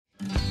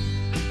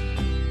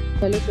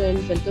Hello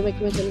friends, welcome back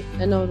to my channel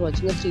and now we're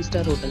watching a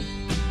 3-star hotel.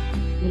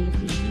 The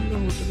location of the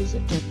hotel is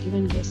attractive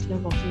and guests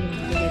love walking around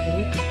the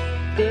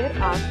neighborhood. There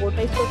are 4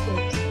 types of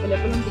rooms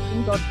available on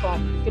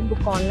booking.com. You can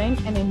book online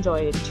and enjoy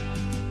it.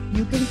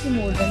 You can see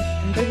more than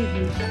 100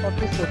 reviews of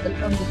this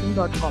hotel on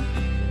booking.com.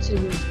 Its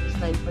review is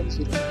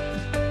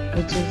 9.0,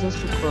 which is a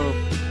superb.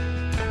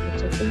 The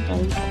check-in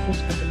time of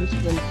this hotel is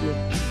 12 p.m.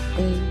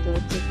 and the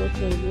check-out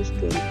time is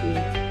 12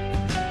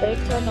 p.m.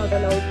 Pets are not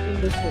allowed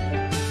in this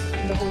hotel.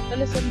 The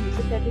hotel is on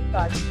user credit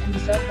cards and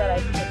reserves the right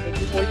to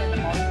temporarily hold an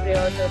amount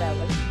prior to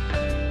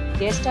arrival.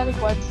 Guests are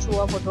required to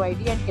show a photo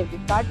ID and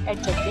credit card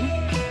at check-in.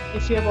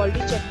 If you have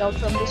already checked out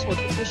from this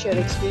hotel, please share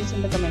your experience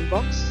in the comment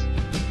box.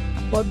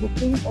 For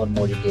booking or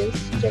more details,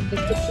 check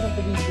description of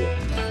the video.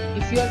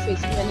 If you are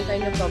facing any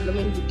kind of problem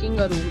in booking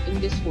a room in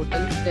this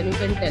hotel, then you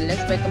can tell us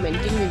by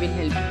commenting, we will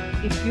help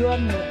you. If you are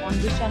new on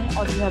this channel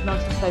or you have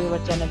not subscribed our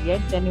channel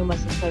yet, then you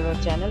must subscribe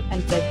our channel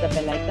and press the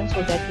bell icon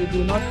so that you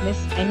do not miss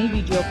any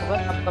video of our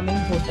upcoming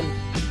hotel.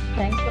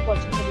 Thanks for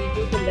watching the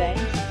video till the end.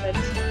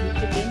 Friends,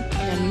 meet again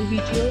in a new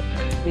video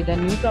with a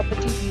new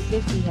property. Be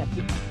safe, be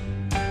happy.